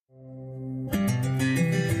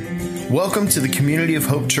Welcome to the Community of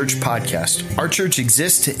Hope Church podcast. Our church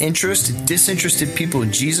exists to interest disinterested people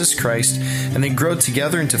in Jesus Christ and then grow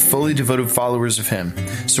together into fully devoted followers of Him.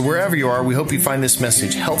 So wherever you are, we hope you find this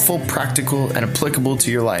message helpful, practical, and applicable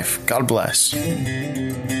to your life. God bless.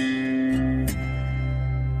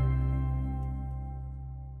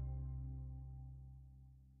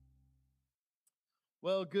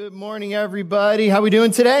 Well, good morning, everybody. How we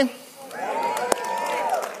doing today?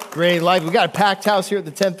 Great life. We got a packed house here at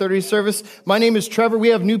the 10:30 service. My name is Trevor. We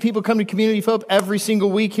have new people come to Community of Hope every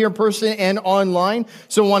single week here in person and online.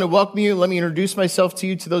 So I want to welcome you. Let me introduce myself to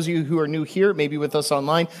you, to those of you who are new here, maybe with us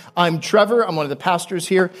online. I'm Trevor. I'm one of the pastors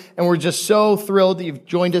here, and we're just so thrilled that you've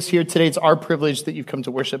joined us here today. It's our privilege that you've come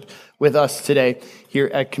to worship with us today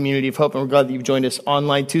here at Community of Hope, and we're glad that you've joined us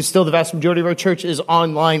online too. Still, the vast majority of our church is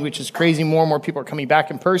online, which is crazy. More and more people are coming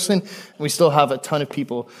back in person, and we still have a ton of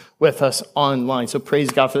people with us online. So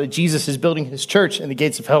praise God for that. Jesus is building his church, and the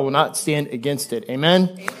gates of hell will not stand against it. Amen?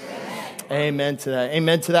 Amen. Amen to that.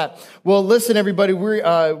 Amen to that. Well, listen, everybody, we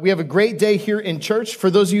have a great day here in church. For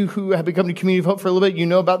those of you who have been coming to Community of Hope for a little bit, you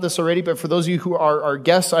know about this already, but for those of you who are our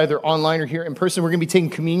guests, either online or here in person, we're going to be taking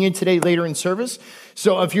communion today later in service.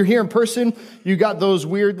 So if you're here in person, you got those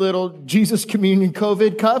weird little Jesus Communion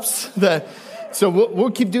COVID cups So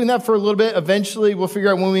we'll keep doing that for a little bit. Eventually, we'll figure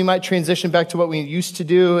out when we might transition back to what we used to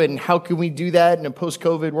do and how can we do that in a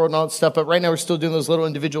post-COVID world and all that stuff. But right now, we're still doing those little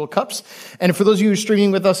individual cups. And for those of you who are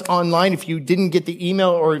streaming with us online, if you didn't get the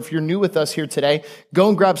email or if you're new with us here today, go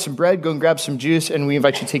and grab some bread, go and grab some juice, and we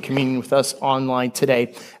invite you to take communion with us online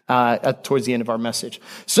today towards the end of our message.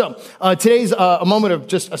 So today's a moment of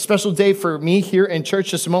just a special day for me here in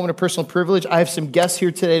church, just a moment of personal privilege. I have some guests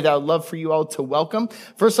here today that I'd love for you all to welcome.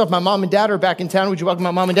 First off, my mom and dad are back in town. Would you welcome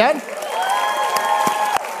my mom and dad?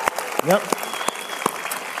 Yep.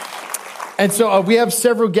 And so we have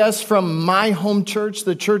several guests from my home church,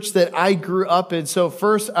 the church that I grew up in. So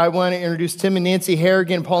first, I want to introduce Tim and Nancy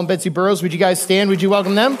Harrigan, Paul and Betsy Burrows. Would you guys stand? Would you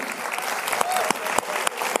welcome them?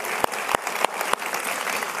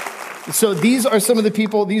 So these are some of the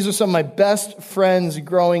people, these are some of my best friends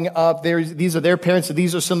growing up. These are their parents. So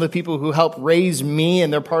these are some of the people who helped raise me,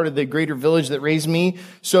 and they're part of the greater village that raised me.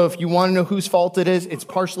 So if you want to know whose fault it is, it's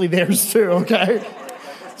partially theirs too, okay?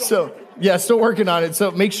 So yeah, still working on it.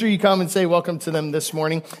 So make sure you come and say welcome to them this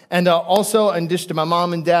morning. And also, in addition to my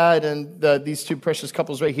mom and dad and these two precious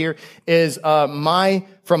couples right here, is from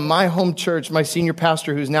my home church, my senior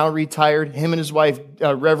pastor who's now retired. Him and his wife,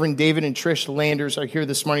 Reverend David and Trish Landers, are here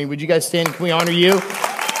this morning. Would you guys stand? Can we honor you?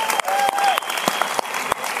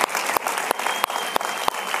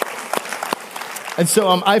 And so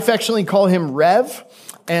I affectionately call him Rev.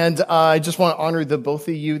 And I just want to honor the both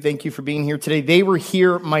of you. Thank you for being here today. They were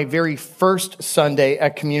here my very first Sunday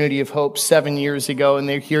at Community of Hope 7 years ago, and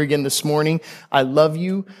they're here again this morning. I love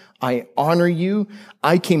you. I honor you.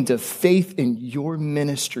 I came to faith in your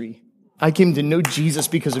ministry. I came to know Jesus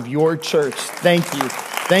because of your church. Thank you.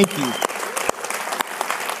 Thank you.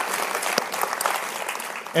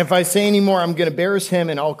 And if I say any more, I'm going to embarrass him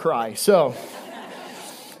and I'll cry. So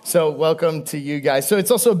welcome to you guys. So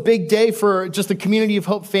it's also a big day for just the Community of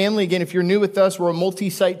Hope family. Again, if you're new with us, we're a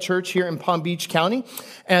multi-site church here in Palm Beach County.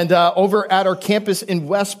 And over at our campus in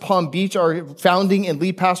West Palm Beach, our founding and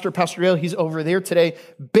lead pastor, Pastor Dale, he's over there today.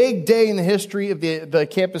 Big day in the history of the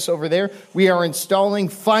campus over there. We are installing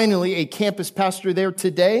finally a campus pastor there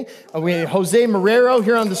today. We have Jose Marrero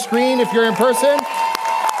here on the screen if you're in person.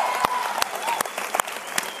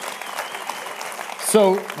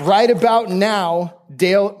 So right about now,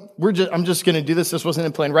 Dale, I'm just going to do this. This wasn't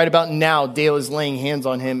in plan. Right about now, Dale is laying hands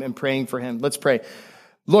on him and praying for him. Let's pray.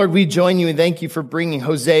 Lord, we join you and thank you for bringing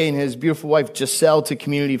Jose and his beautiful wife, Giselle, to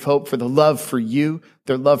Community of Hope, for the love for you,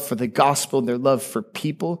 their love for the gospel, their love for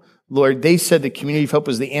people. Lord, they said that Community of Hope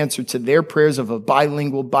was the answer to their prayers of a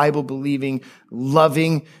bilingual, Bible-believing,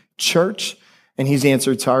 loving church. And he's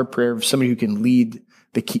answered to our prayer of somebody who can lead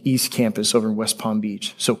the East Campus over in West Palm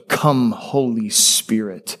Beach. So come, Holy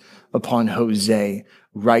Spirit, upon Jose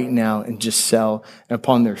right now and Giselle and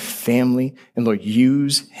upon their family. And Lord,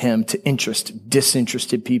 use him to interest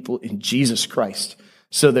disinterested people in Jesus Christ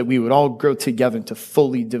so that we would all grow together into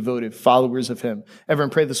fully devoted followers of him. Everyone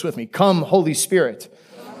pray this with me. Come, Holy Spirit.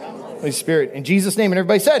 Holy Spirit. In Jesus' name. And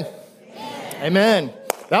everybody said, Amen. Amen.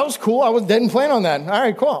 That was cool. Didn't plan on that. All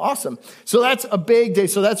right, cool. Awesome. So that's a big day.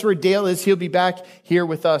 So that's where Dale is. He'll be back here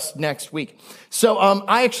with us next week. So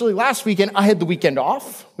I actually, last weekend, I had the weekend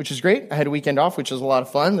off, which is great. I had a weekend off, which was a lot of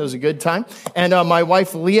fun. It was a good time. And my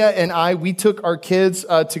wife, Leah, and we took our kids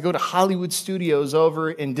to go to Hollywood Studios over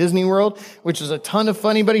in Disney World, which is a ton of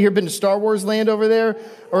fun. Anybody here been to Star Wars Land over there?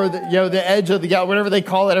 Or the edge of whatever they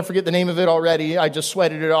call it. I forget the name of it already. I just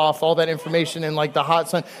sweated it off, all that information in like the hot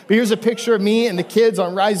sun. But here's a picture of me and the kids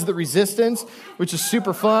on Rise of the Resistance, which is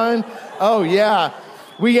super fun. Oh, yeah.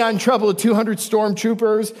 We got in trouble with 200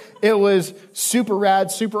 stormtroopers. It was super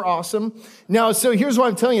rad, super awesome. Now, so here's what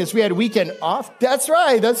I'm telling you. We had a weekend off. That's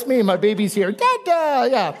right. That's me. My baby's here. Da-da,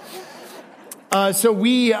 yeah. So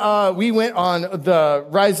we went on the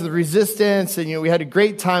Rise of the Resistance, and we had a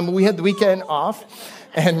great time. We had the weekend off,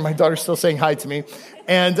 and my daughter's still saying hi to me.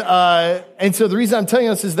 And so the reason I'm telling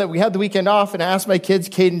you this is that we had the weekend off, and I asked my kids,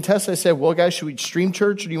 Cade and Tessa, I said, well, guys, should we stream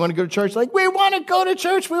church, or do you want to go to church? Like, we want to go to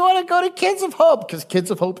church. We want to go to Kids of Hope, because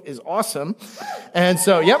Kids of Hope is awesome. And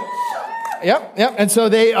so, yep. And so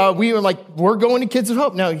we were like, we're going to Kids of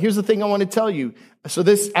Hope. Now, here's the thing I want to tell you. So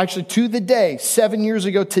this actually, to the day, 7 years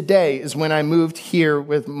ago today, is when I moved here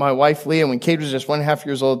with my wife, Leah, when Kate was just 1.5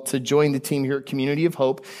 years old, to join the team here at Community of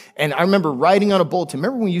Hope. And I remember writing on a bulletin.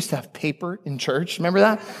 Remember when we used to have paper in church? Remember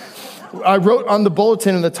that? I wrote on the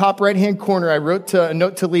bulletin in the top right-hand corner, I wrote a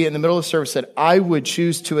note to Leah in the middle of the service, said, I would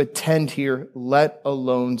choose to attend here, let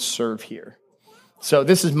alone serve here. So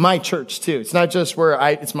this is my church too. It's not just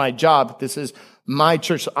it's my job. This is my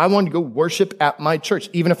church. So I wanted to go worship at my church,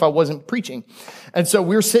 even if I wasn't preaching. And so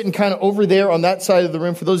we were sitting kind of over there on that side of the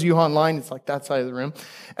room. For those of you online, it's like that side of the room.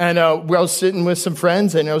 And I was sitting with some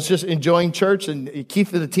friends, and I was just enjoying church. And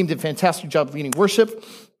Keith and the team did a fantastic job of leading worship.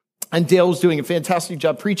 And Dale was doing a fantastic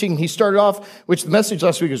job preaching. He started off, which the message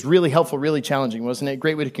last week was really helpful, really challenging, wasn't it?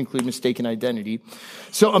 Great way to conclude Mistaken Identity.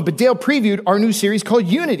 So, but Dale previewed our new series called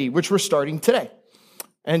Unity, which we're starting today.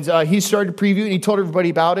 And he started to preview, and he told everybody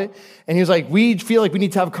about it. And he was like, we feel like we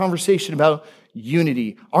need to have a conversation about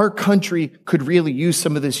unity. Our country could really use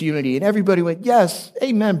some of this unity. And everybody went, yes,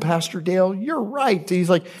 amen, Pastor Dale, you're right. And he's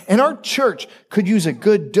like, and our church could use a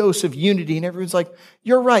good dose of unity. And everyone's like,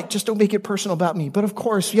 you're right, just don't make it personal about me. But of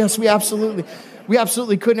course, yes, we absolutely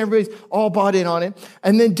could. And everybody's all bought in on it.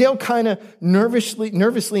 And then Dale kind of nervously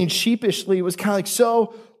and sheepishly was kind of like,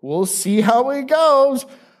 so we'll see how it goes.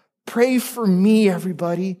 Pray for me,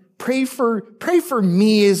 everybody. Pray for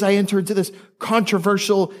me as I enter into this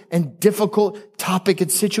controversial and difficult topic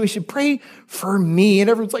and situation. Pray for me. And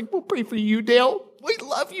everyone's like, we'll pray for you, Dale. We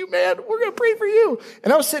love you, man. We're going to pray for you.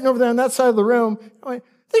 And I was sitting over there on that side of the room. I went,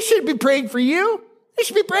 they shouldn't be praying for you. They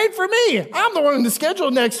should be praying for me. I'm the one on the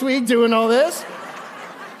schedule next week doing all this.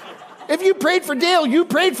 If you prayed for Dale, you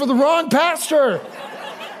prayed for the wrong pastor.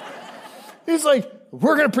 He's like,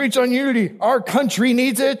 we're going to preach on unity. Our country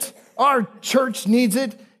needs it. Our church needs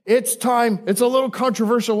it. It's time. It's a little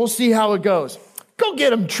controversial. We'll see how it goes. Go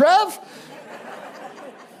get him, Trev.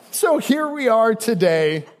 So here we are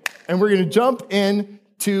today, and we're going to jump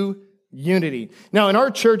into unity. Now, in our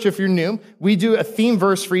church, if you're new, we do a theme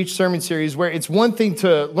verse for each sermon series where it's one thing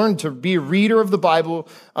to learn to be a reader of the Bible,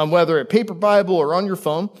 whether a paper Bible or on your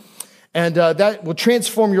phone, and that will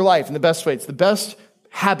transform your life in the best way. It's the best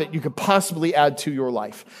habit you could possibly add to your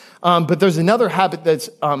life. But there's another habit that's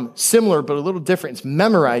similar but a little different. It's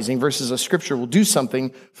memorizing versus a scripture will do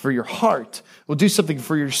something for your heart. Will do something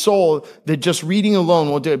for your soul that just reading alone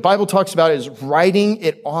will do. The Bible talks about it as writing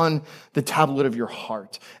it on the tablet of your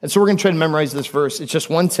heart. And so we're going to try to memorize this verse. It's just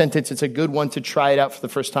one sentence. It's a good one to try it out for the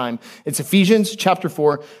first time. It's Ephesians chapter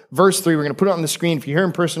 4, verse 3. We're going to put it on the screen. If you're here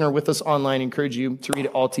in person or with us online, I encourage you to read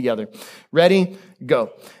it all together. Ready?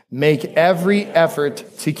 Go. Make every effort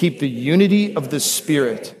to keep the unity of the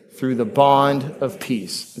Spirit through the bond of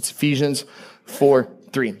peace. It's Ephesians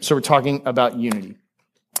 4:3. So we're talking about unity.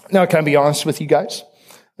 Now, can I be honest with you guys?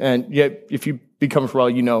 And yet, if you become for a while,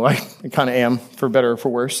 you know I kind of am, for better or for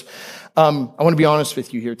worse. I want to be honest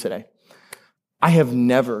with you here today. I have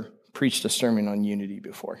never preached a sermon on unity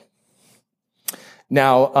before.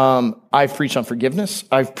 Now, I've preached on forgiveness.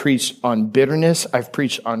 I've preached on bitterness. I've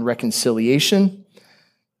preached on reconciliation.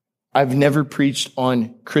 I've never preached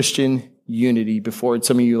on Christian unity before. And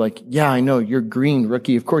some of you are like, yeah, I know, you're green,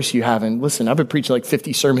 rookie. Of course you haven't. Listen, I've been preaching like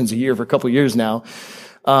 50 sermons a year for a couple of years now.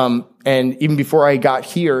 And even before I got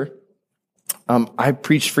here, I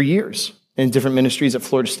preached for years in different ministries at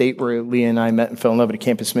Florida State, where Leah and I met and fell in love at a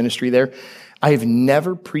campus ministry there. I have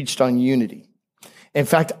never preached on unity. In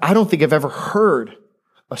fact, I don't think I've ever heard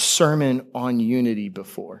a sermon on unity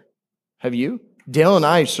before. Have you? Dale and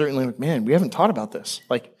I certainly, man, we haven't taught about this.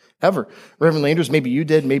 Like, ever. Reverend Landers, maybe you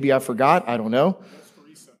did, maybe I forgot, I don't know.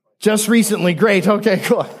 Just recently, great, okay,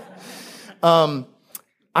 cool.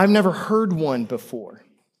 I've never heard one before.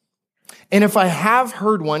 And if I have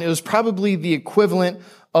heard one, it was probably the equivalent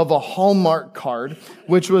of a Hallmark card,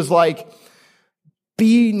 which was like,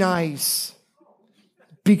 be nice,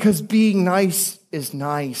 because being nice is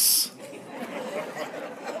nice.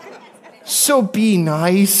 So be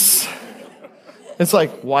nice. It's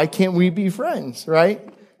like, why can't we be friends, right?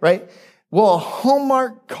 Right? Well, a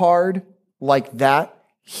Hallmark card like that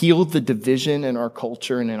healed the division in our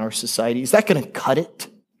culture and in our society. Is that going to cut it?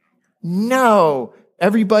 No.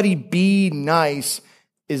 Everybody be nice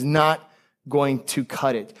is not going to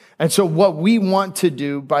cut it. And so what we want to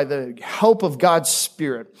do by the help of God's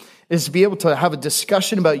Spirit is to be able to have a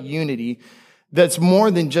discussion about unity that's more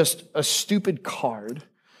than just a stupid card,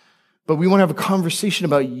 but we want to have a conversation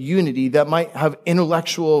about unity that might have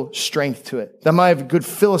intellectual strength to it, that might have a good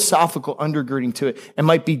philosophical undergirding to it, and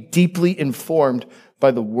might be deeply informed by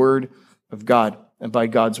the Word of God and by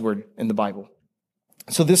God's Word in the Bible.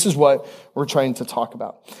 So this is what we're trying to talk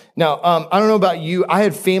about. Now, I don't know about you. I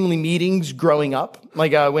had family meetings growing up.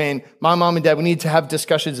 Like when my mom and dad, we need to have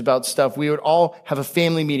discussions about stuff. We would all have a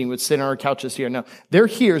family meeting. We'd sit on our couches here. Now, they're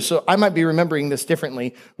here, so I might be remembering this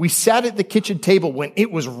differently. We sat at the kitchen table when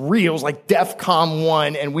it was real. It was like DEFCON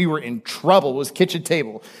 1, and we were in trouble. It was kitchen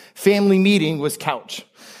table. Family meeting was couch.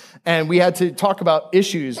 And we had to talk about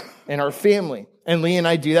issues in our family. And Lee and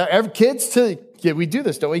I do that. We do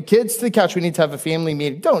this, don't we? Kids to the couch, we need to have a family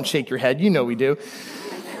meeting. Don't shake your head. You know we do.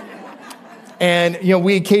 And,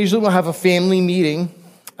 we occasionally will have a family meeting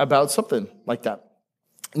about something like that.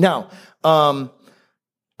 Now, I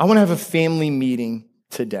want to have a family meeting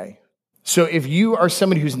today. So if you are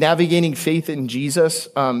somebody who's navigating faith in Jesus,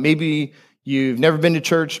 maybe you've never been to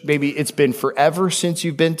church, maybe it's been forever since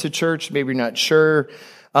you've been to church, maybe you're not sure,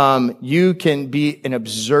 you can be an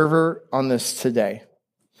observer on this today.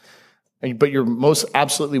 But you're most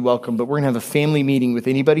absolutely welcome. But we're going to have a family meeting with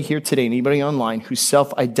anybody here today, anybody online who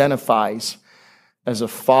self-identifies as a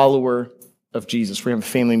follower of Jesus. We're going to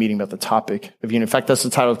have a family meeting about the topic of unity. In fact, that's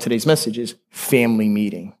the title of today's message is Family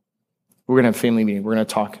Meeting. We're going to have a family meeting. We're going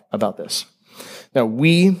to talk about this. Now,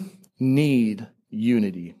 we need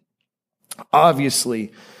unity.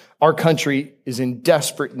 Obviously, our country is in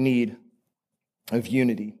desperate need of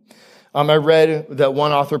unity. I read that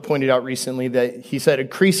one author pointed out recently that he said,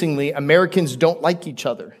 increasingly, Americans don't like each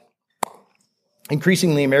other.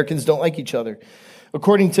 Increasingly, Americans don't like each other.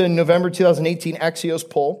 According to November 2018 Axios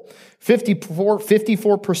poll,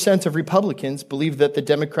 54% of Republicans believe that the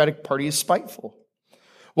Democratic Party is spiteful,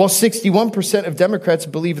 while 61% of Democrats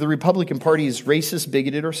believe the Republican Party is racist,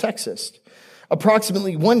 bigoted, or sexist.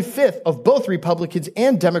 Approximately 1/5 of both Republicans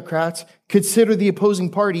and Democrats consider the opposing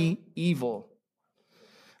party evil.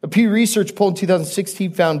 A Pew Research poll in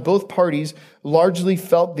 2016 found both parties largely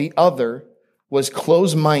felt the other was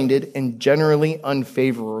close-minded and generally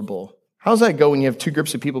unfavorable. How's that go when you have two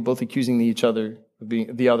groups of people both accusing the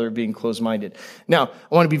other of being close-minded? Now,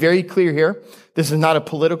 I want to be very clear here. This is not a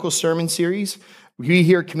political sermon series. We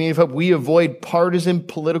here at Community of Hope, we avoid partisan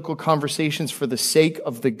political conversations for the sake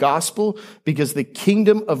of the gospel because the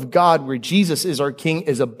kingdom of God, where Jesus is our king,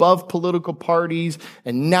 is above political parties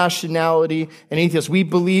and nationality and atheists. We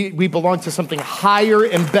believe we belong to something higher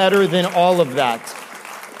and better than all of that.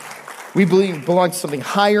 We belong to something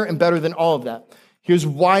higher and better than all of that. Here's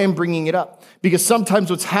why I'm bringing it up. Because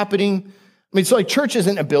sometimes what's happening, so like church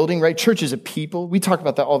isn't a building, right? Church is a people. We talk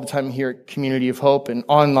about that all the time here at Community of Hope and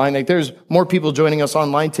online. Like there's more people joining us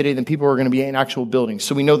online today than people who are going to be in actual buildings.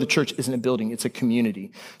 So we know the church isn't a building, it's a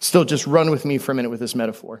community. Still, just run with me for a minute with this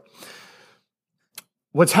metaphor.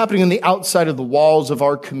 What's happening on the outside of the walls of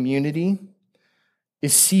our community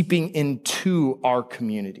is seeping into our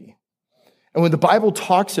community. And when the Bible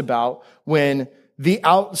talks about when the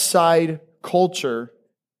outside culture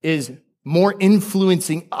is more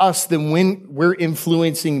influencing us than when we're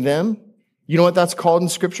influencing them, you know what that's called in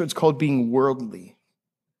Scripture? It's called being worldly.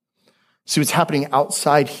 So what's happening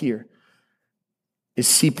outside here is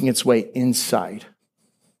seeping its way inside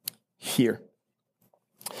here.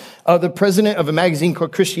 The president of a magazine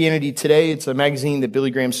called Christianity Today, it's a magazine that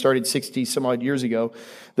Billy Graham started 60 some odd years ago.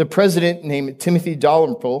 The president, named Timothy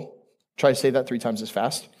Dalrymple, try to say that 3 times as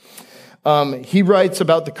fast. He writes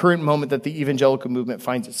about the current moment that the evangelical movement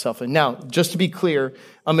finds itself in. Now, just to be clear,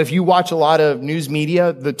 if you watch a lot of news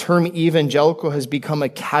media, the term evangelical has become a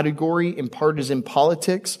category in partisan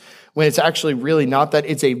politics when it's actually really not that.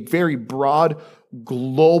 It's a very broad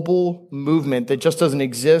global movement that just doesn't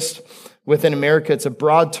exist within America. It's a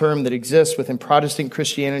broad term that exists within Protestant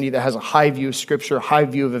Christianity that has a high view of Scripture, a high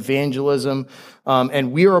view of evangelism.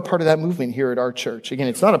 And we are a part of that movement here at our church. Again,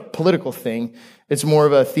 it's not a political thing. It's more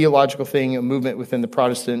of a theological thing, a movement within the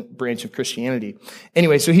Protestant branch of Christianity.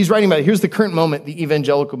 Anyway, so he's writing about it. Here's the current moment the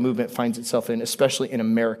evangelical movement finds itself in, especially in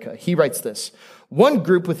America. He writes this: one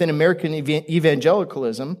group within American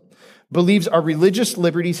evangelicalism believes our religious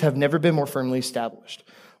liberties have never been more firmly established,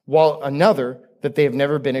 while another that they have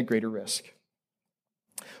never been at greater risk.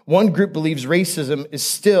 One group believes racism is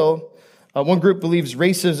still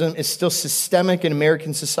systemic in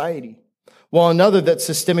American society, while another that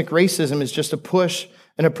systemic racism is just a push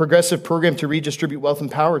and a progressive program to redistribute wealth and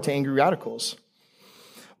power to angry radicals.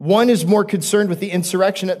 One is more concerned with the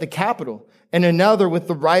insurrection at the Capitol, and another with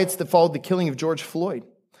the riots that followed the killing of George Floyd.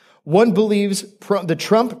 One believes the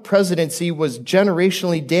Trump presidency was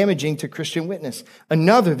generationally damaging to Christian witness.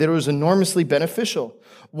 Another that it was enormously beneficial.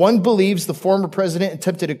 One believes the former president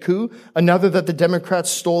attempted a coup. Another that the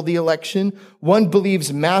Democrats stole the election. One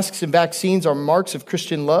believes masks and vaccines are marks of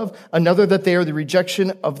Christian love. Another that they are the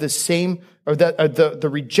rejection of the same, or that the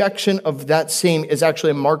rejection of that same is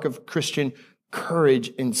actually a mark of Christian courage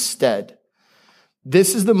instead.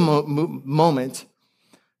 This is the moment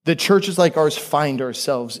that churches like ours find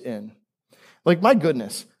ourselves in. Like, my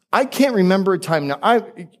goodness, I can't remember a time now.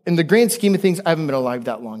 In the grand scheme of things, I haven't been alive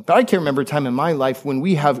that long, but I can't remember a time in my life when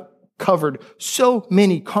we have covered so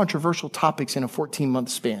many controversial topics in a 14-month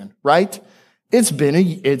span, right? It's been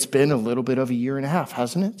a little bit of a year and a half,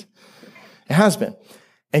 hasn't it? It has been.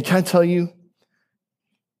 And can I tell you,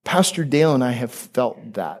 Pastor Dale and I have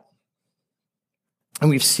felt that. And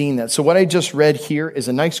we've seen that. So what I just read here is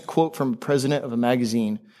a nice quote from a president of a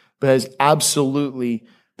magazine, but has absolutely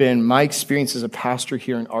been my experience as a pastor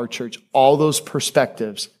here in our church. All those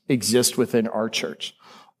perspectives exist within our church.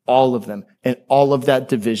 All of them. And all of that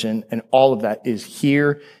division and all of that is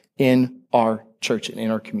here in our church and in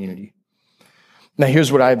our community. Now,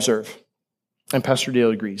 here's what I observe. And Pastor Dale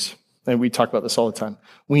agrees. And we talk about this all the time.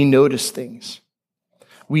 We notice things.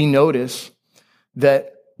 We notice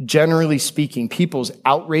that, generally speaking, people's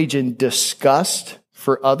outrage and disgust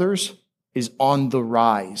for others is on the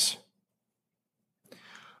rise.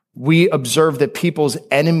 We observe that people's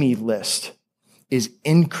enemy list is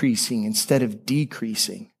increasing instead of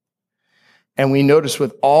decreasing. And we notice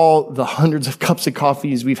with all the hundreds of cups of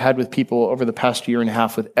coffees we've had with people over the past year and a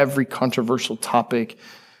half with every controversial topic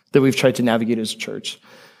that we've tried to navigate as a church,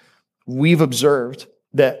 we've observed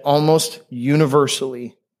that almost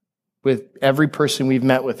universally, with every person we've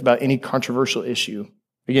met with about any controversial issue,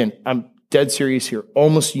 again, I'm dead serious here,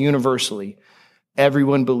 almost universally,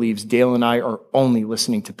 everyone believes Dale and I are only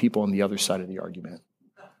listening to people on the other side of the argument.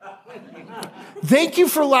 Thank you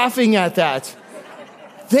for laughing at that.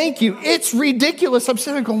 Thank you. It's ridiculous. I'm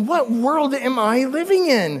sitting there going, what world am I living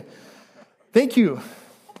in? Thank you.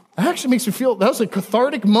 That actually makes me feel, that was a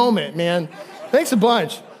cathartic moment, man. Thanks a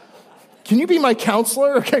bunch. Can you be my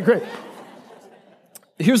counselor? Okay, great.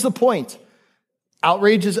 Here's the point.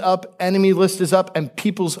 Outrage is up, enemy list is up, and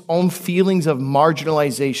people's own feelings of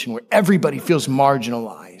marginalization, where everybody feels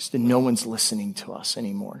marginalized and no one's listening to us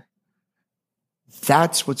anymore.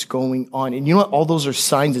 That's what's going on. And you know what? All those are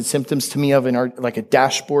signs and symptoms to me of in our, like a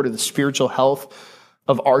dashboard of the spiritual health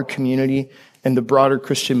of our community and the broader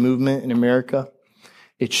Christian movement in America.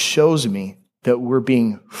 It shows me that we're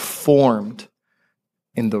being formed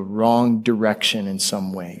in the wrong direction in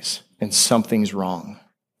some ways, and something's wrong.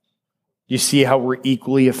 You see how we're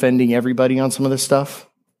equally offending everybody on some of this stuff?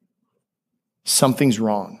 Something's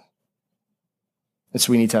wrong. And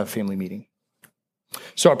so we need to have a family meeting.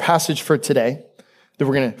 So our passage for today that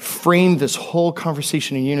we're going to frame this whole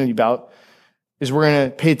conversation in unity about is we're going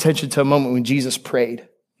to pay attention to a moment when Jesus prayed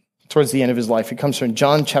towards the end of his life. It comes from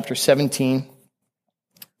John chapter 17,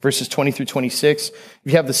 verses 20 through 26. If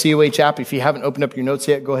you have the COH app, if you haven't opened up your notes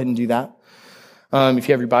yet, go ahead and do that. If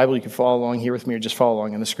you have your Bible, you can follow along here with me or just follow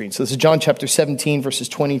along on the screen. So this is John chapter 17, verses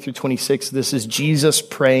 20 through 26. This is Jesus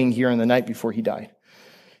praying here on the night before he died.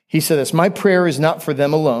 He said this, "My prayer is not for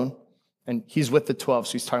them alone." And he's with the 12,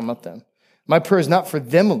 so he's talking about them. "My prayer is not for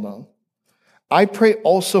them alone. I pray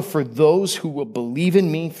also for those who will believe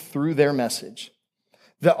in me through their message,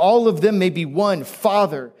 that all of them may be one.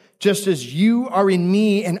 Father, just as you are in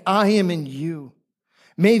me and I am in you,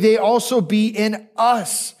 may they also be in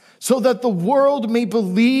us, so that the world may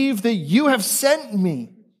believe that you have sent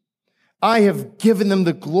me. I have given them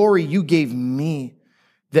the glory you gave me,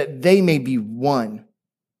 that they may be one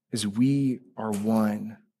as we are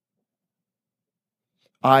one.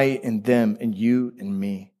 I and them and you and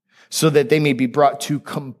me, so that they may be brought to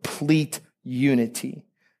complete unity.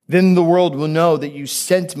 Then the world will know that you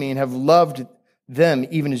sent me and have loved them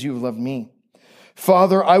even as you have loved me.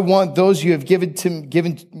 Father, I want those you have given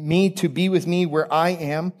me to be with me where I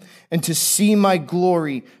am and to see my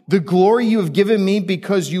glory, the glory you have given me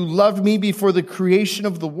because you loved me before the creation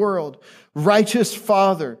of the world. Righteous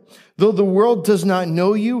Father, though the world does not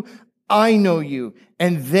know you, I know you,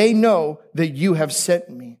 and they know that you have sent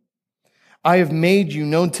me. I have made you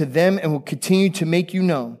known to them and will continue to make you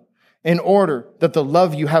known, in order that the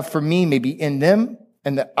love you have for me may be in them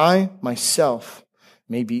and that I myself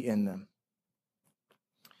may be in them.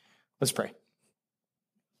 Let's pray.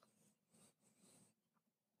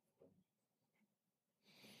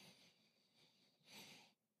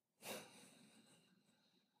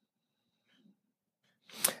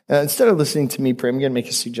 Instead of listening to me pray, I'm going to make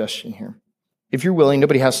a suggestion here. If you're willing,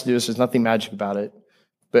 nobody has to do this. There's nothing magic about it.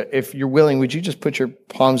 But if you're willing, would you just put your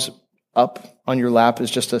palms up on your lap as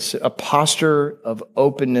just a posture of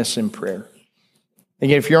openness in prayer?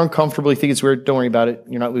 Again, if you're uncomfortable, you think it's weird, don't worry about it.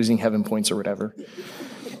 You're not losing heaven points or whatever.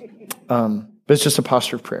 But it's just a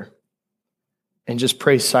posture of prayer. And just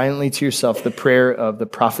pray silently to yourself the prayer of the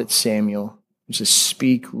prophet Samuel, which is,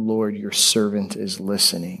 "Speak, Lord, your servant is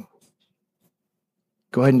listening."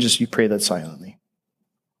 Go ahead and you pray that silently.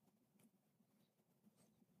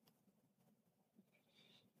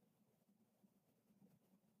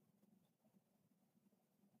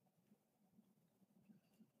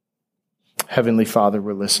 Heavenly Father,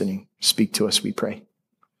 we're listening. Speak to us, we pray.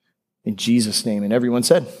 In Jesus' name. And everyone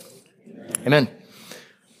said, Amen.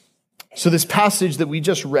 So this passage that we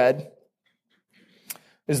just read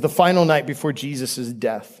is the final night before Jesus'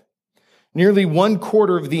 death. Nearly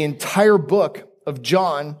 1/4 of the entire book of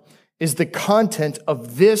John is the content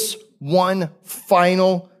of this one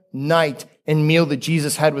final night and meal that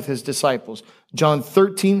Jesus had with his disciples. John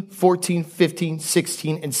 13, 14, 15,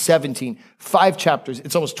 16, and 17. 5 chapters.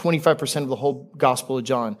 It's almost 25% of the whole Gospel of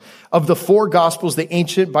John. Of the 4 Gospels, the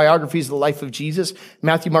ancient biographies of the life of Jesus,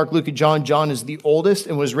 Matthew, Mark, Luke, and John, John is the oldest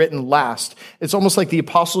and was written last. It's almost like the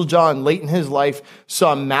Apostle John, late in his life,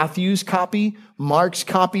 saw Matthew's copy, Mark's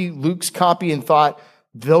copy, Luke's copy, and thought,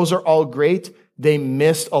 those are all great. They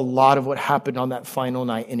missed a lot of what happened on that final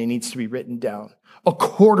night, and it needs to be written down.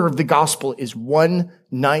 1/4 of the gospel is one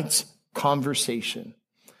night's conversation.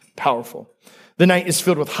 Powerful. The night is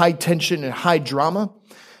filled with high tension and high drama.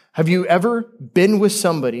 Have you ever been with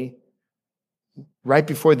somebody right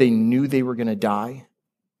before they knew they were going to die?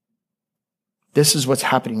 This is what's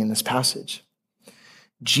happening in this passage.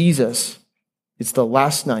 Jesus, it's the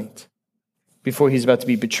last night before he's about to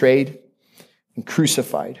be betrayed and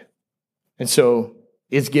crucified. And so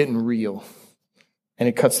it's getting real. And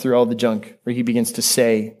it cuts through all the junk where he begins to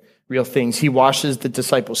say real things. He washes the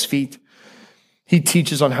disciples' feet. He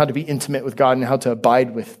teaches on how to be intimate with God and how to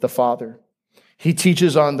abide with the Father. He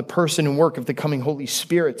teaches on the person and work of the coming Holy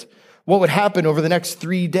Spirit, what would happen over the next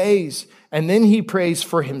 3 days. And then he prays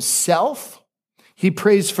for himself. He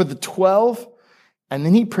prays for the 12. And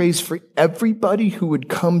then he prays for everybody who would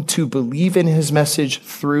come to believe in his message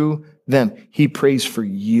through them. He prays for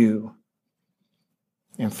you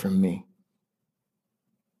and for me.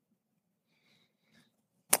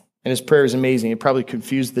 And his prayer is amazing. It probably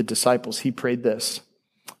confused the disciples. He prayed this: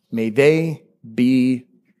 may they be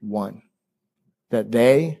one, that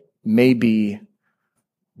they may be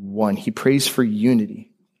one. He prays for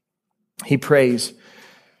unity. He prays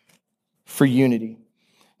for unity.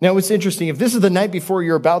 Now, what's interesting, if this is the night before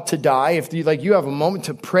you're about to die, if you have a moment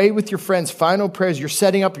to pray with your friends, final prayers, you're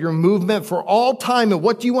setting up your movement for all time, and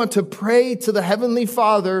what do you want to pray to the Heavenly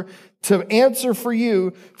Father to answer for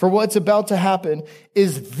you for what's about to happen?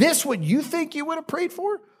 Is this what you think you would have prayed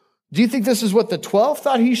for? Do you think this is what the 12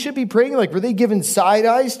 thought he should be praying? Were they giving side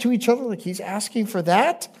eyes to each other? He's asking for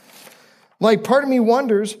that? Part of me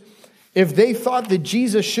wonders if they thought that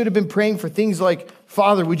Jesus should have been praying for things like,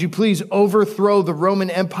 Father, would you please overthrow the Roman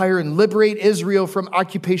Empire and liberate Israel from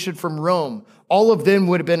occupation from Rome? All of them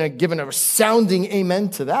would have been given a sounding amen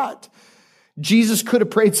to that. Jesus could have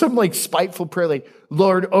prayed some spiteful prayer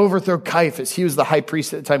Lord, overthrow Caiaphas. He was the high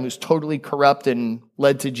priest at the time who was totally corrupt and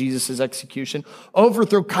led to Jesus' execution.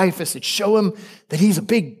 Overthrow Caiaphas and show him that he's a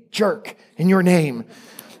big jerk in your name.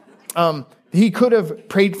 He could have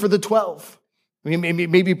prayed for the 12.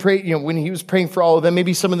 Maybe pray, when he was praying for all of them,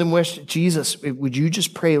 maybe some of them wished, Jesus, would you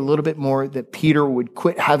just pray a little bit more that Peter would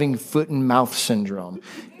quit having foot and mouth syndrome?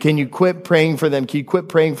 Can you quit praying for them? Can you quit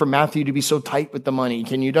praying for Matthew to be so tight with the money?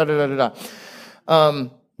 Can you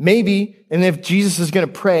maybe, and if Jesus is going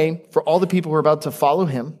to pray for all the people who are about to follow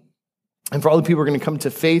him, and for all the people who are going to come to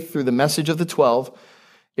faith through the message of the 12,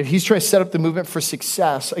 if he's trying to set up the movement for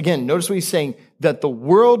success, again, notice what he's saying, that the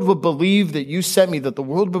world will believe that you sent me, that the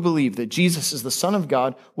world will believe that Jesus is the Son of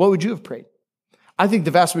God, what would you have prayed? I think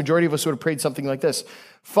the vast majority of us would have prayed something like this.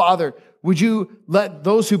 Father, would you let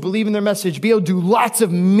those who believe in their message be able to do lots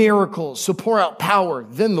of miracles, so pour out power,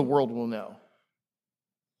 then the world will know.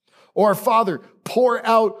 Or Father, pour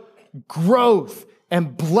out growth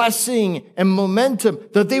and blessing and momentum,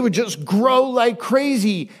 that they would just grow like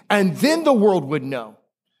crazy, and then the world would know.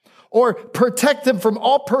 Or protect them from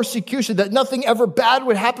all persecution, that nothing ever bad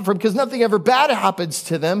would happen from, because nothing ever bad happens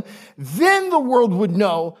to them. Then the world would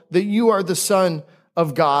know that you are the Son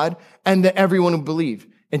of God, and that everyone would believe.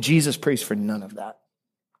 And Jesus prays for none of that.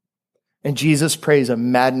 And Jesus prays a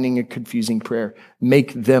maddening and confusing prayer.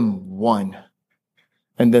 Make them one.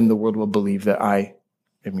 And then the world will believe that I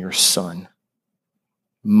am your Son.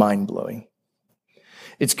 Mind-blowing.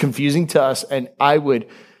 It's confusing to us, and I would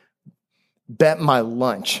bet my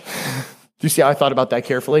lunch. Do you see how I thought about that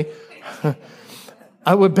carefully?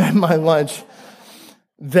 I would bet my lunch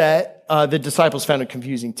that the disciples found it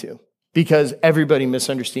confusing too, because everybody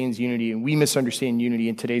misunderstands unity, and we misunderstand unity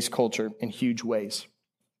in today's culture in huge ways.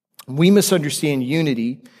 We misunderstand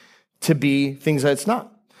unity to be things that it's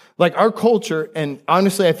not. Like our culture, and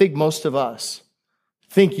honestly, I think most of us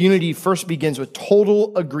think unity first begins with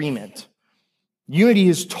total agreement. Unity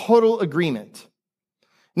is total agreement.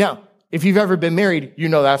 Now, if you've ever been married, you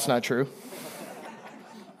know that's not true.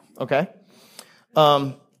 Okay?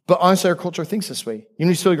 But honestly, our culture thinks this way.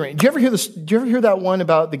 Unity is still agreement. Do you ever hear this? Do you ever hear that one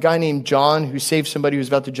about the guy named John who saved somebody who was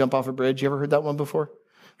about to jump off a bridge? You ever heard that one before?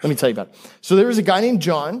 Let me tell you about it. So there was a guy named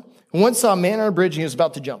John who once saw a man on a bridge and he was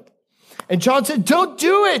about to jump. And John said, "Don't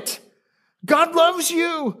do it. God loves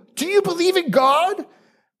you. Do you believe in God?"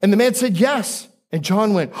 And the man said, "Yes." And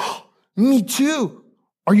John went, "Oh, me too.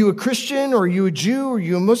 Are you a Christian, or are you a Jew, or are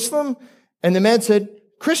you a Muslim?" And the man said,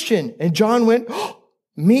 "Christian." And John went, "Oh,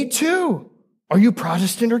 me too. Are you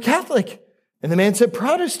Protestant or Catholic?" And the man said,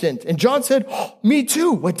 "Protestant." And John said, "Oh, me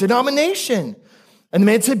too. What denomination?" And the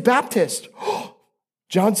man said, "Baptist." Oh,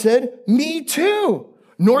 John said, "Me too.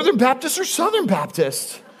 Northern Baptist or Southern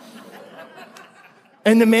Baptist?"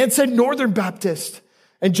 And the man said, "Northern Baptist."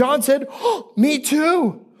 And John said, "Oh, me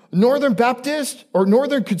too. Northern Baptist or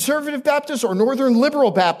Northern Conservative Baptist or Northern Liberal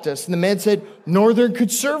Baptist?" And the man said, "Northern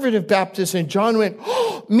Conservative Baptist." And John went,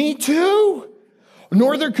 "Oh, me too.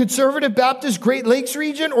 Northern Conservative Baptist Great Lakes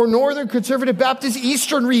region or Northern Conservative Baptist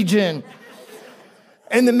Eastern region?"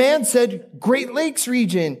 And the man said, "Great Lakes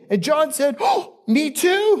region." And John said, "Oh, me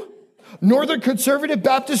too. Northern Conservative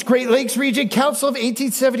Baptist Great Lakes Region Council of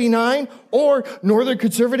 1879 or Northern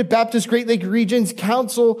Conservative Baptist Great Lakes Regions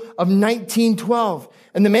Council of 1912.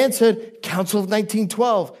 And the man said, "Council of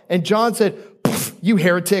 1912. And John said, "You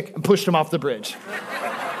heretic," and pushed him off the bridge.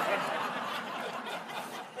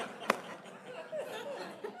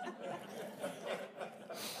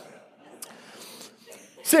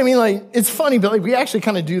 So, I mean, like, it's funny, but like, we actually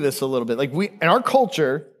kind of do this a little bit. Like, in our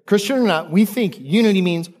culture, Christian or not, we think unity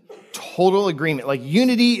means total agreement. Like,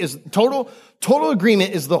 unity is total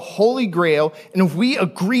agreement is the holy grail. And if we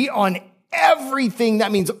agree on everything,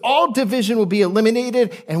 that means all division will be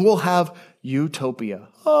eliminated and we'll have utopia.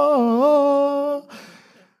 And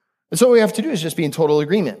so what we have to do is just be in total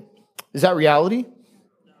agreement. Is that reality?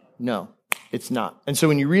 No, it's not. And so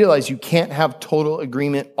when you realize you can't have total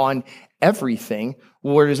agreement on everything,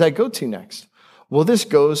 well, where does that go to next? Well, this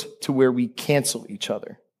goes to where we cancel each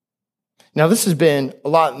other. Now, this has been a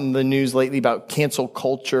lot in the news lately about cancel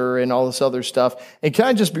culture and all this other stuff. And can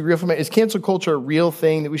I just be real for a minute? Is cancel culture a real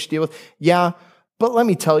thing that we should deal with? Yeah, but let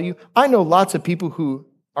me tell you, I know lots of people who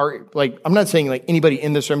are like, I'm not saying like anybody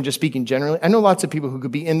in this room, just speaking generally. I know lots of people who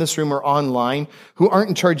could be in this room or online who aren't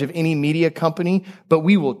in charge of any media company, but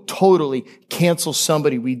we will totally cancel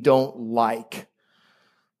somebody we don't like.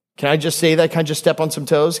 Can I just say that? Can I just step on some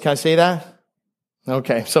toes? Can I say that?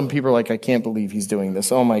 Okay, some people are like, "I can't believe he's doing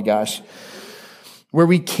this." Oh my gosh. Where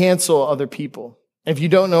we cancel other people. If you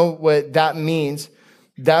don't know what that means,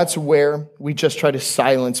 that's where we just try to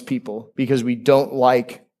silence people because we don't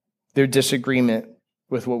like their disagreement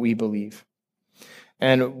with what we believe.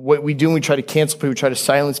 And what we do when we try to cancel people, we try to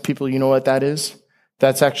silence people, you know what that is?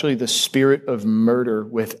 That's actually the spirit of murder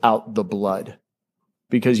without the blood,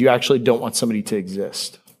 because you actually don't want somebody to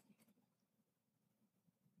exist.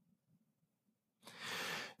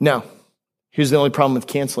 Now, here's the only problem with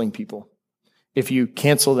canceling people. If you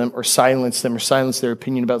cancel them or silence their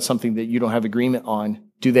opinion about something that you don't have agreement on,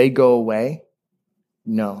 do they go away?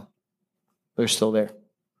 No, they're still there.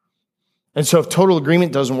 And so if total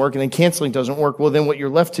agreement doesn't work and then canceling doesn't work, well, then what you're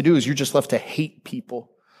left to do is you're just left to hate people.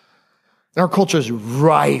 And our culture is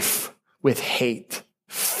rife with hate,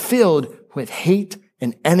 filled with hate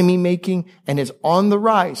and enemy making and is on the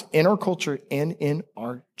rise in our culture and in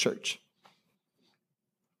our church.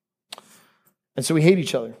 And so we hate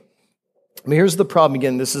each other. I mean, here's the problem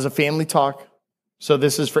again. This is a family talk. So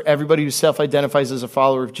this is for everybody who self-identifies as a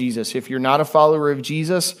follower of Jesus. If you're not a follower of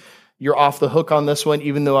Jesus, you're off the hook on this one,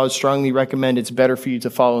 even though I would strongly recommend it's better for you to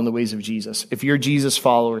follow in the ways of Jesus. If you're a Jesus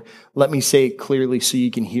follower, let me say it clearly so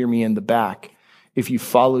you can hear me in the back. If you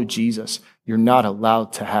follow Jesus, you're not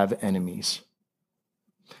allowed to have enemies.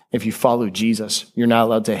 If you follow Jesus, you're not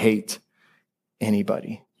allowed to hate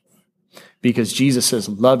anybody. Because Jesus says,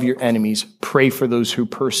 love your enemies, pray for those who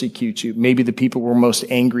persecute you. Maybe the people we're most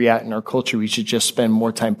angry at in our culture, we should just spend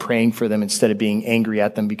more time praying for them instead of being angry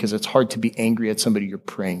at them, because it's hard to be angry at somebody you're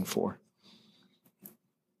praying for.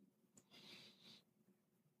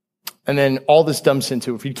 And then all this dumps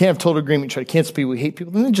into, if you can't have total agreement, try to cancel people, we hate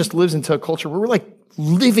people, then it just lives into a culture where we're like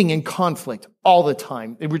living in conflict all the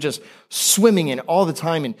time. We're just swimming in all the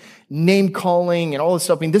time and name calling and all this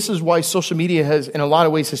stuff. I mean, this is why social media has, in a lot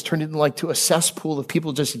of ways, has turned into like to a cesspool of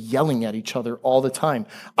people just yelling at each other all the time.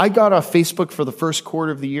 I got off Facebook for the first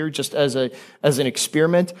quarter of the year just as an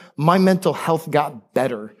experiment. My mental health got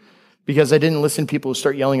better because I didn't listen to people who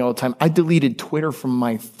start yelling all the time. I deleted Twitter from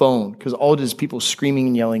my phone because all it is people screaming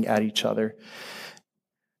and yelling at each other.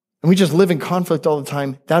 And we just live in conflict all the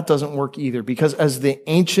time. That doesn't work either, because as the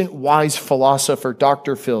ancient wise philosopher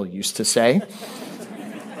Dr. Phil used to say,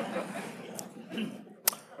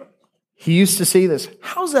 he used to say this,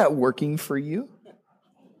 how's that working for you?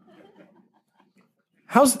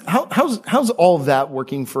 How's all of that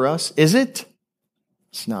working for us? Is it?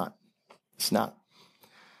 It's not. It's not.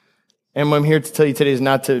 And what I'm here to tell you today is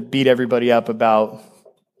not to beat everybody up about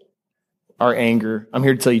our anger. I'm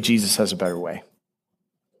here to tell you Jesus has a better way.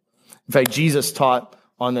 In fact, Jesus taught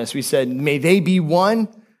on this. We said, may they be one.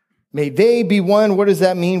 May they be one. What does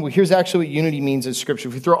that mean? Well, here's actually what unity means in Scripture.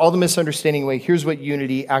 If we throw all the misunderstanding away, here's what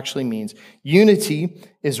unity actually means. Unity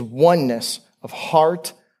is oneness of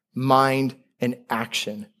heart, mind, and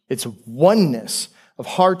action. It's oneness of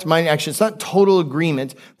heart, mind, and action. It's not total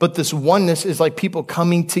agreement, but this oneness is like people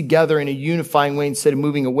coming together in a unifying way instead of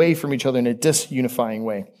moving away from each other in a disunifying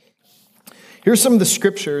way. Here's some of the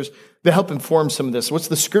scriptures that help inform some of this. What's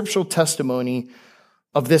the scriptural testimony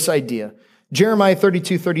of this idea? Jeremiah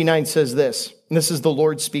 32:39 says this, and this is the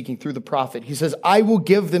Lord speaking through the prophet. He says, I will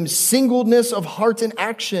give them singleness of heart and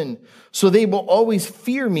action, so they will always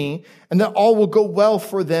fear me, and that all will go well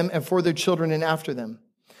for them and for their children and after them.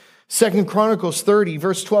 2 Chronicles 30,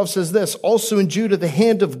 verse 12 says this, also in Judah, the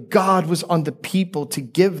hand of God was on the people to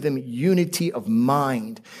give them unity of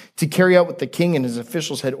mind, to carry out what the king and his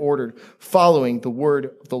officials had ordered, following the word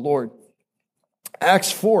of the Lord.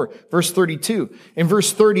 Acts 4, verse 32. In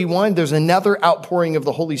verse 31, there's another outpouring of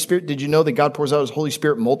the Holy Spirit. Did you know that God pours out his Holy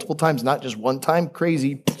Spirit multiple times, not just one time?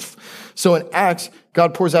 Crazy. So in Acts,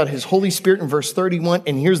 God pours out his Holy Spirit in verse 31,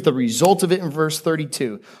 and here's the result of it in verse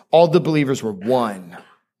 32. All the believers were one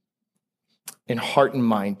in heart and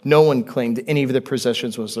mind. No one claimed any of their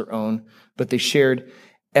possessions was their own, but they shared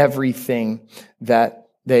everything that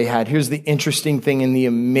they had. Here's the interesting thing and the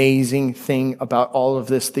amazing thing about all of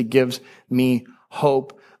this that gives me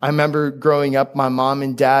hope. I remember growing up, my mom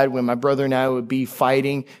and dad, when my brother and I would be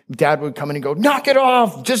fighting, dad would come in and go, knock it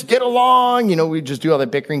off, just get along. You know, we'd just do all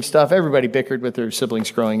that bickering stuff. Everybody bickered with their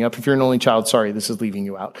siblings growing up. If you're an only child, sorry, this is leaving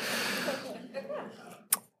you out.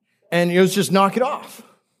 And it was just knock it off.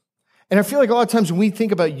 And I feel like a lot of times when we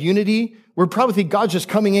think about unity, we're probably think God's just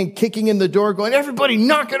coming in, kicking in the door, going, everybody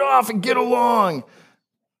knock it off and get along.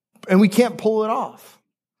 And we can't pull it off.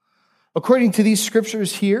 According to these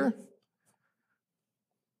scriptures here,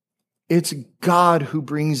 it's God who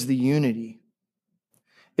brings the unity.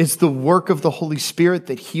 It's the work of the Holy Spirit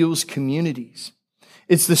that heals communities.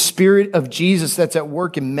 It's the Spirit of Jesus that's at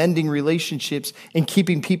work in mending relationships and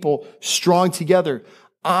keeping people strong together.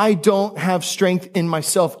 I don't have strength in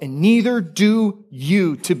myself, and neither do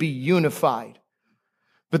you, to be unified.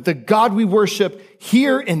 But the God we worship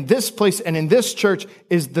here in this place and in this church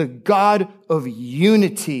is the God of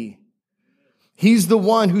unity. He's the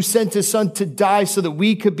one who sent his son to die so that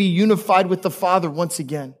we could be unified with the Father once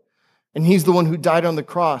again. And he's the one who died on the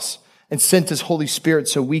cross and sent his Holy Spirit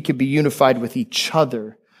so we could be unified with each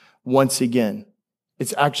other once again.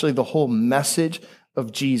 It's actually the whole message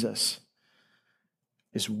of Jesus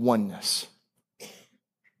is oneness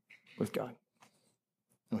with God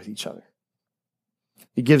and with each other.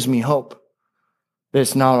 It gives me hope that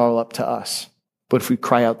it's not all up to us, but if we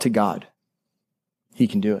cry out to God, he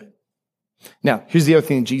can do it. Now, here's the other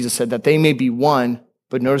thing that Jesus said, that they may be one,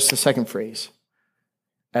 but notice the second phrase,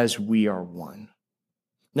 as we are one.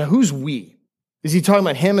 Now, who's we? Is he talking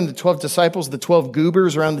about him and the 12 disciples, the 12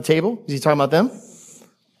 goobers around the table? Is he talking about them?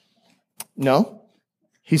 No.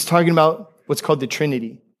 He's talking about what's called the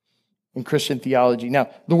Trinity in Christian theology. Now,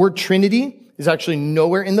 the word Trinity is actually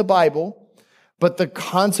nowhere in the Bible, but the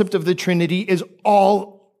concept of the Trinity is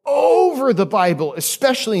all over the Bible,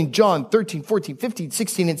 especially in John 13, 14, 15,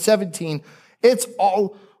 16, and 17. It's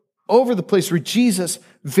all over the place where Jesus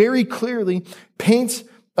very clearly paints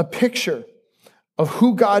a picture of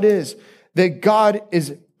who God is, that God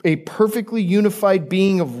is a perfectly unified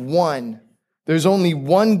being of one. There's only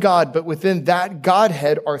one God, but within that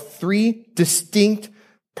Godhead are three distinct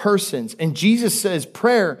persons. And Jesus says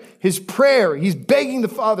his prayer, he's begging the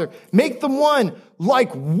Father, make them one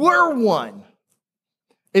like we're one.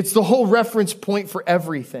 It's the whole reference point for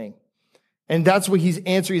everything. And that's what he's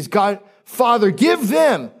answering is, God, Father, give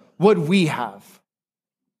them what we have.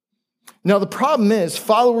 Now, the problem is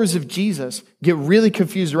followers of Jesus get really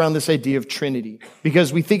confused around this idea of Trinity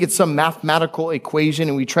because we think it's some mathematical equation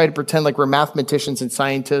and we try to pretend like we're mathematicians and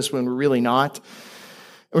scientists when we're really not. And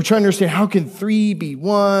we're trying to understand how can three be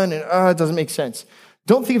one and it doesn't make sense.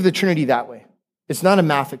 Don't think of the Trinity that way. It's not a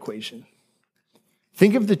math equation.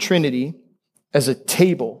 Think of the Trinity as a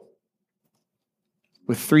table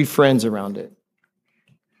with three friends around it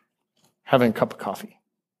having a cup of coffee.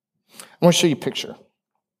 I want to show you a picture.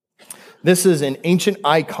 This is an ancient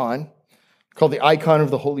icon called the icon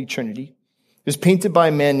of the Holy Trinity. It was painted by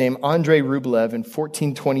a man named Andrei Rublev in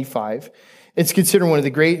 1425. He was considered one of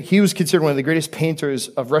the greatest painters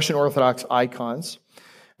of Russian Orthodox icons.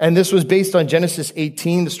 And this was based on Genesis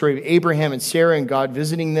 18, the story of Abraham and Sarah and God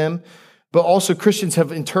visiting them. But also Christians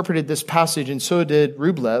have interpreted this passage, and so did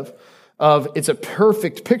Rublev, it's a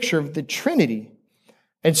perfect picture of the Trinity.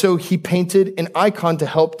 And so he painted an icon to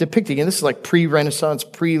help depict it. Again, this is like pre-Renaissance,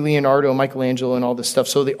 pre-Leonardo, Michelangelo, and all this stuff.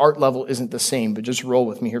 So the art level isn't the same, but just roll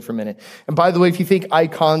with me here for a minute. And by the way, if you think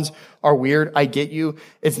icons are weird, I get you.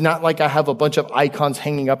 It's not like I have a bunch of icons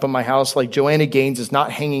hanging up in my house. Like Joanna Gaines is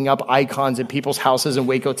not hanging up icons in people's houses in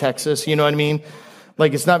Waco, Texas. You know what I mean?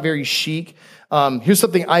 Like it's not very chic. Here's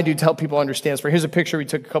something I do to help people understand. Here's a picture we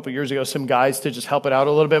took a couple years ago, some guys to just help it out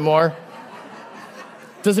a little bit more.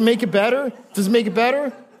 Does it make it better? Does it make it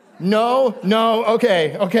better? No?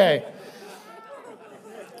 Okay. All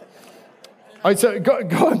right, so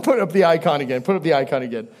go and put up the icon again.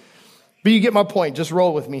 But you get my point. Just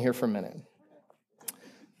roll with me here for a minute.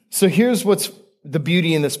 So here's what's the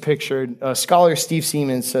beauty in this picture. Scholar Steve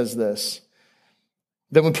Seaman says this,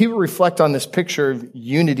 that when people reflect on this picture of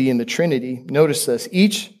unity in the Trinity, notice this.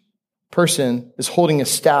 Each person is holding a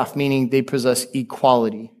staff, meaning they possess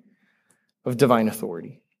equality of divine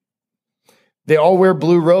authority. They all wear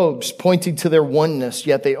blue robes, pointing to their oneness,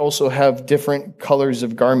 yet they also have different colors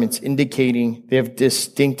of garments, indicating they have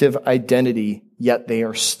distinctive identity, yet they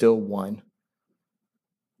are still one.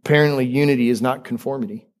 Apparently, unity is not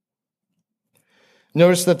conformity.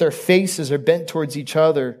 Notice that their faces are bent towards each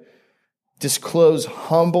other, disclose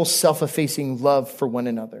humble, self-effacing love for one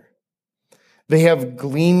another. They have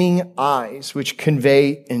gleaming eyes, which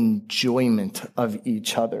convey enjoyment of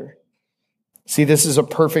each other. See, this is a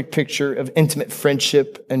perfect picture of intimate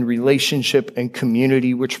friendship and relationship and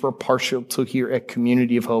community, which we're partial to here at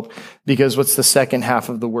Community of Hope. Because what's the second half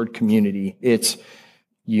of the word community? It's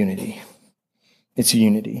unity. It's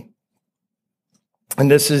unity. And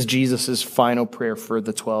this is Jesus' final prayer for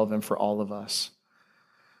the 12 and for all of us.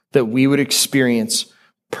 That we would experience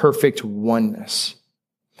perfect oneness,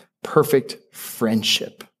 perfect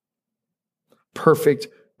friendship, perfect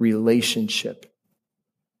relationship.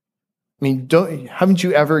 I mean, haven't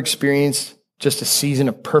you ever experienced just a season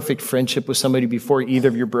of perfect friendship with somebody before either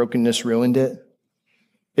of your brokenness ruined it?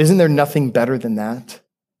 Isn't there nothing better than that?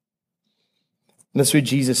 And that's what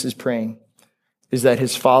Jesus is praying, is that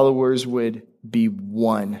his followers would be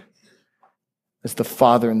one, as the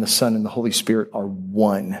Father and the Son and the Holy Spirit are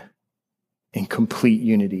one in complete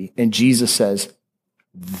unity. And Jesus says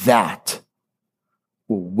that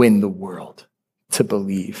will win the world to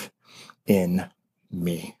believe in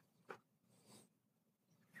me.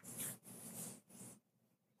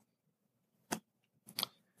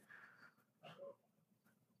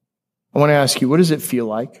 I want to ask you, what does it feel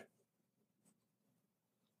like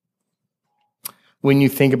when you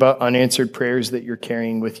think about unanswered prayers that you're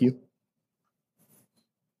carrying with you?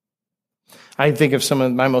 I think of some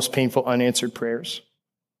of my most painful unanswered prayers.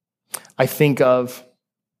 I think of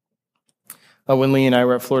when Lee and I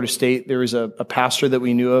were at Florida State, there was a pastor that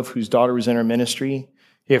we knew of whose daughter was in our ministry.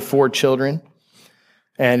 He had 4 children.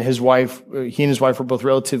 And he and his wife were both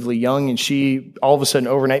relatively young, and she all of a sudden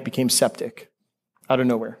overnight became septic out of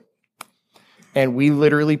nowhere. And we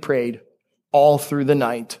literally prayed all through the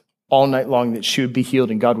night all night long that she would be healed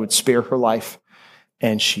and God would spare her life.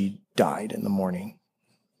 And she died in the morning.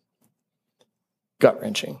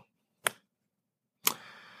 Gut-wrenching.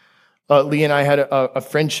 Lee and I had a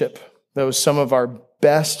friendship that was some of our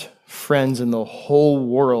best friends in the whole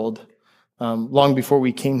world long before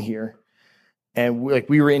we came here. And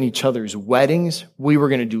we were in each other's weddings. We were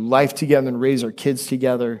going to do life together and raise our kids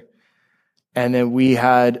together. And then we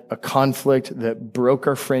had a conflict that broke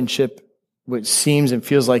our friendship, which seems and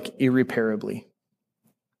feels like irreparably.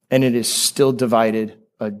 And it is still divided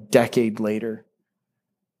a decade later.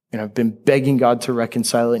 And I've been begging God to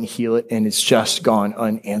reconcile it and heal it, and it's just gone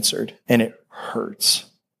unanswered. And it hurts.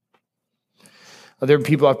 There are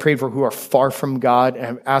people I've prayed for who are far from God, and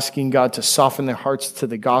I'm asking God to soften their hearts to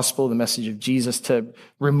the gospel, the message of Jesus, to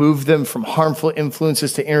remove them from harmful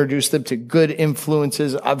influences, to introduce them to good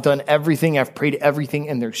influences. I've done everything, I've prayed everything,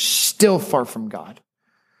 and they're still far from God.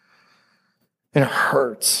 And it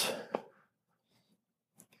hurts.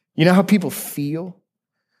 You know how people feel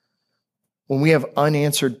when we have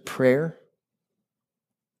unanswered prayer?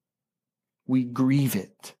 We grieve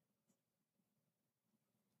it.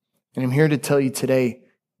 And I'm here to tell you today,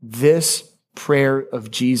 this prayer of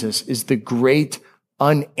Jesus is the great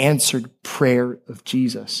unanswered prayer of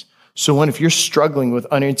Jesus. So if you're struggling with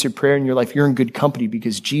unanswered prayer in your life, you're in good company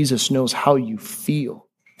because Jesus knows how you feel.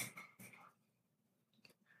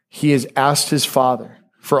 He has asked his Father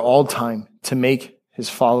for all time to make his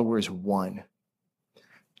followers one.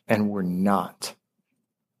 And we're not.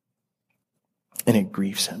 And it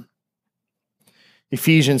grieves him.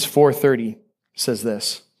 Ephesians 4:30 says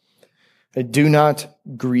this: do not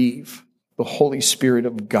grieve the Holy Spirit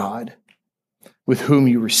of God, with whom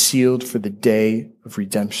you were sealed for the day of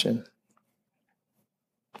redemption.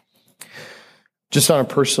 Just on a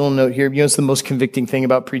personal note here, you know what's the most convicting thing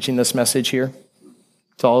about preaching this message here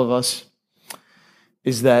to all of us?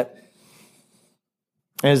 Is that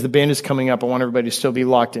as the band is coming up, I want everybody to still be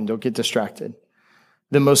locked in. Don't get distracted.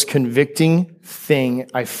 The most convicting thing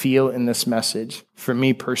I feel in this message, for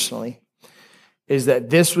me personally, is that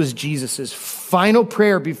this was Jesus' final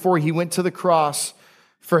prayer before he went to the cross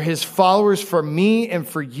for his followers, for me and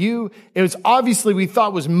for you. It was obviously we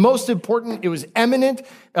thought was most important. It was eminent.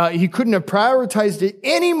 He couldn't have prioritized it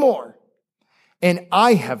anymore. And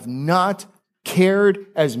I have not cared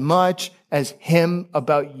as much as him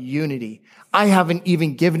about unity. I haven't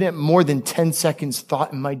even given it more than 10 seconds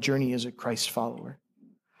thought in my journey as a Christ follower.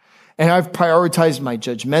 And I've prioritized my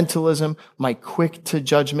judgmentalism, my quick to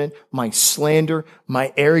judgment, my slander,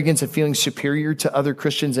 my arrogance of feeling superior to other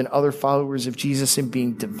Christians and other followers of Jesus, and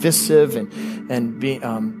being divisive and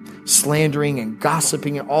being slandering and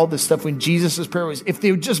gossiping and all this stuff. When Jesus' prayer was, if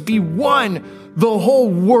they would just be one, the whole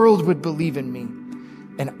world would believe in me.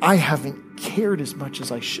 And I haven't cared as much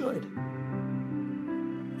as I should.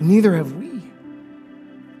 And neither have we.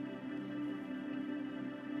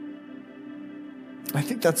 I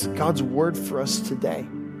think that's God's word for us today.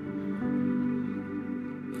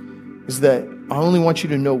 Is that I only want you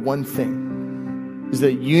to know one thing. Is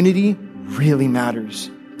that unity really matters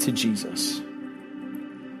to Jesus.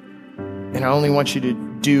 And I only want you to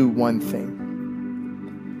do one thing.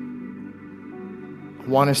 I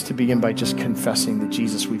want us to begin by just confessing that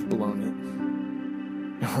Jesus, we've blown it.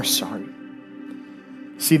 And we're sorry.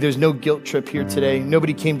 See, there's no guilt trip here today.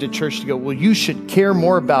 Nobody came to church to go, well, you should care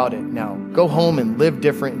more about it. Now, go home and live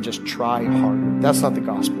different and just try harder. That's not the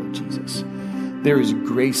gospel of Jesus. There is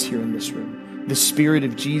grace here in this room. The Spirit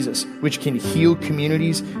of Jesus, which can heal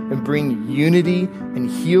communities and bring unity and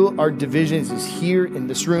heal our divisions, is here in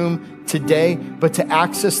this room today. But to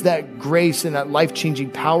access that grace and that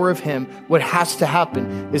life-changing power of him, what has to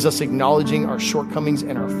happen is us acknowledging our shortcomings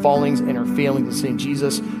and our fallings and our failings and saying,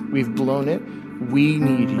 Jesus, we've blown it. We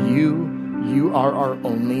need you. You are our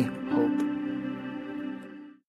only hope.